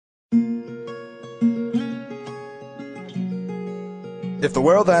If the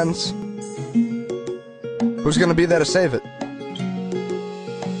world ends, who's gonna be there to save it?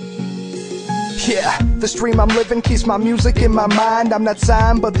 Yeah, this dream I'm living keeps my music in my mind. I'm not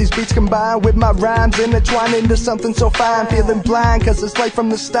signed, but these beats combine with my rhymes, intertwined into something so fine. Feeling blind, cause this light from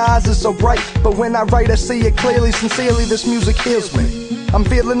the stars is so bright. But when I write, I see it clearly, sincerely, this music heals me. I'm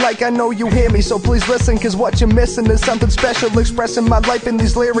feeling like I know you hear me, so please listen, cause what you're missing is something special. Expressing my life in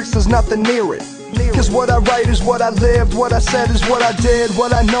these lyrics, there's nothing near it. Cause what I write is what I lived, what I said is what I did,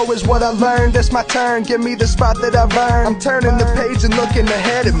 what I know is what I learned. It's my turn, give me the spot that I've earned. I'm turning the page and looking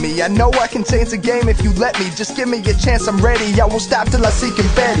ahead of me. I know I can change the game if you let me. Just give me a chance, I'm ready. I won't stop till I see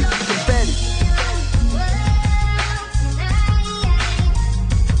confetti.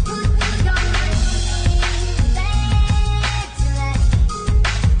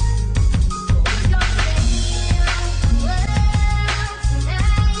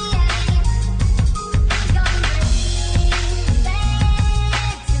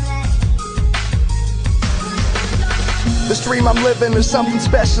 This dream I'm living is something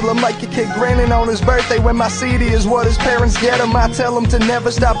special. I'm like a kid grinning on his birthday when my CD is what his parents get him. I tell him to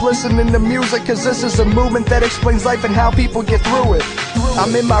never stop listening to music, cause this is a movement that explains life and how people get through it.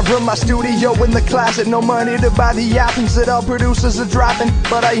 I'm in my room, my studio, in the closet. No money to buy the albums that all producers are dropping,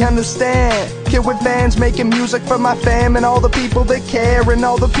 but I understand. Kid with fans making music for my fam, and all the people that care, and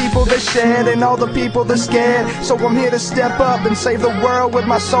all the people that shared, and all the people that scared. So I'm here to step up and save the world with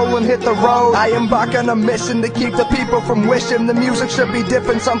my soul and hit the road. I embark on a mission to keep the people from wishing. The music should be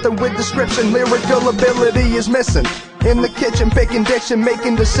different, something with description. Lyrical ability is missing. In the kitchen, picking diction,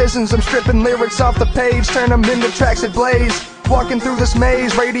 making decisions. I'm stripping lyrics off the page, turn them into tracks that blaze. Walking through this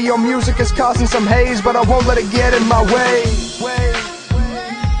maze, radio music is causing some haze, but I won't let it get in my way.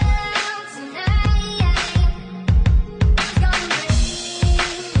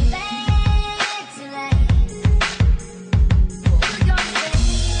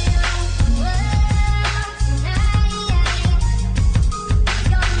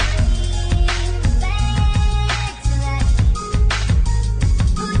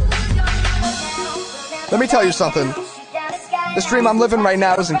 Let me tell you something. This dream I'm living right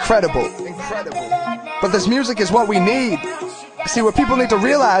now is incredible. But this music is what we need. See, what people need to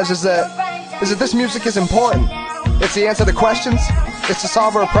realize is that this music is important. It's the answer to questions. It's the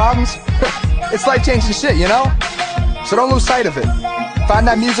solver of problems. It's life-changing shit, you know? So don't lose sight of it. Find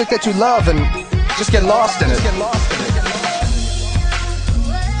that music that you love and just get lost in it.